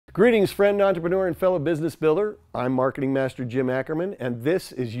Greetings, friend, entrepreneur, and fellow business builder. I'm Marketing Master Jim Ackerman, and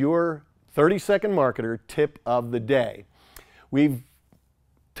this is your 30-second marketer tip of the day. We've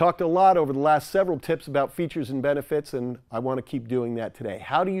talked a lot over the last several tips about features and benefits, and I want to keep doing that today.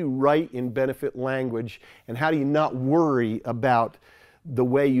 How do you write in benefit language, and how do you not worry about the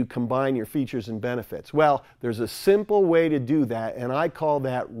way you combine your features and benefits? Well, there's a simple way to do that, and I call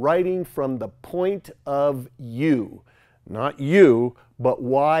that writing from the point of you. Not you, but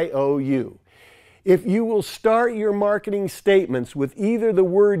Y-O-U. If you will start your marketing statements with either the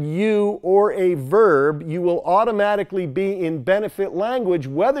word you or a verb, you will automatically be in benefit language,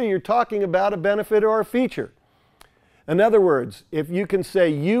 whether you're talking about a benefit or a feature. In other words, if you can say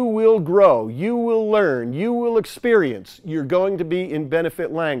you will grow, you will learn, you will experience, you're going to be in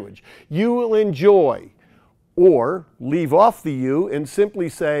benefit language. You will enjoy, or leave off the you and simply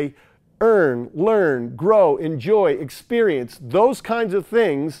say earn, learn, grow, enjoy, experience, those kinds of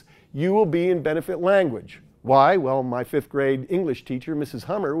things, you will be in benefit language. Why? Well, my 5th grade English teacher, Mrs.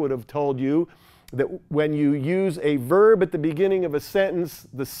 Hummer, would have told you that when you use a verb at the beginning of a sentence,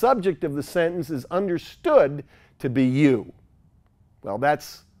 the subject of the sentence is understood to be you. Well,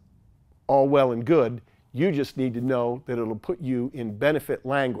 that's all well and good. You just need to know that it'll put you in benefit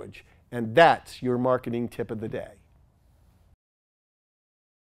language, and that's your marketing tip of the day.